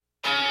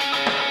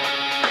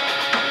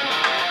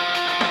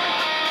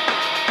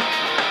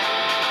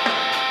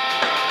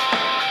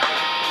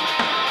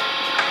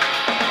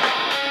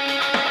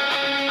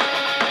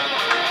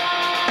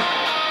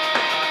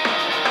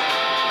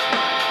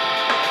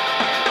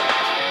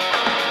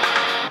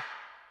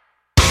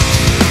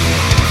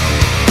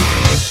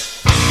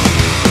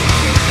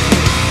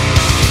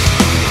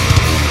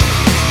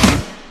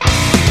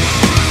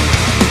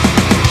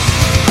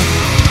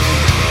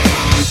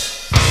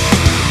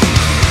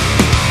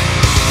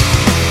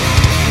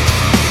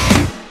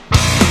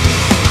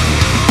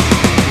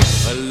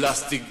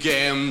just a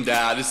game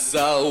that is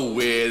so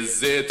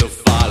easy to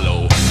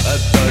follow. A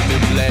dirty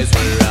place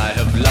where I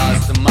have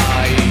lost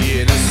my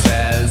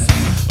innocence.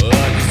 A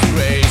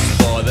disgrace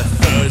for the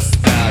thirst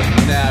that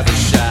never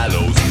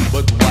shallows,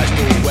 but washed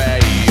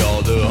away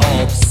all the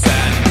hopes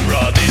and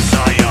raw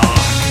desire.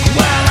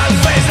 When I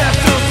face that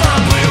truth,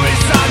 I'm weary,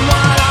 son,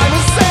 what I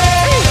will say.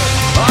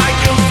 I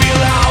can feel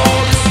how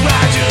all these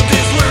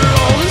tragedies were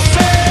all the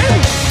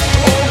same.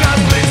 Oh God,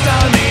 please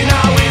tell me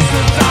now is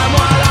the time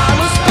what I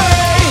must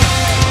pay.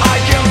 I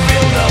can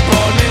feel the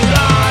burning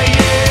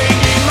lying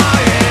in my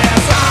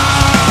hands.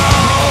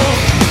 Oh,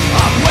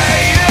 I'm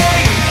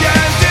waiting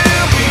again to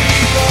be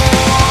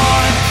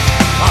born.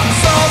 I'm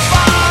so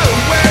far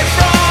away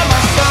from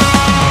my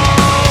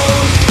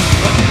soul,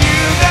 but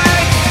new day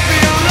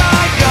feel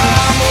like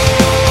I'm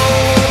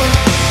old.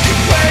 Keep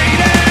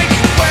waiting,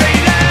 keep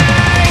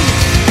waiting.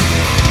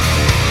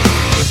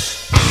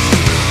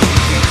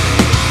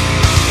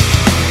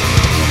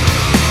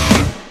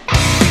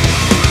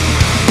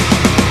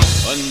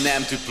 An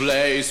empty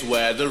place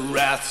where the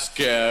rats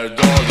scared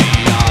all the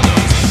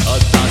others. A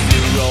dusty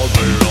road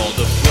where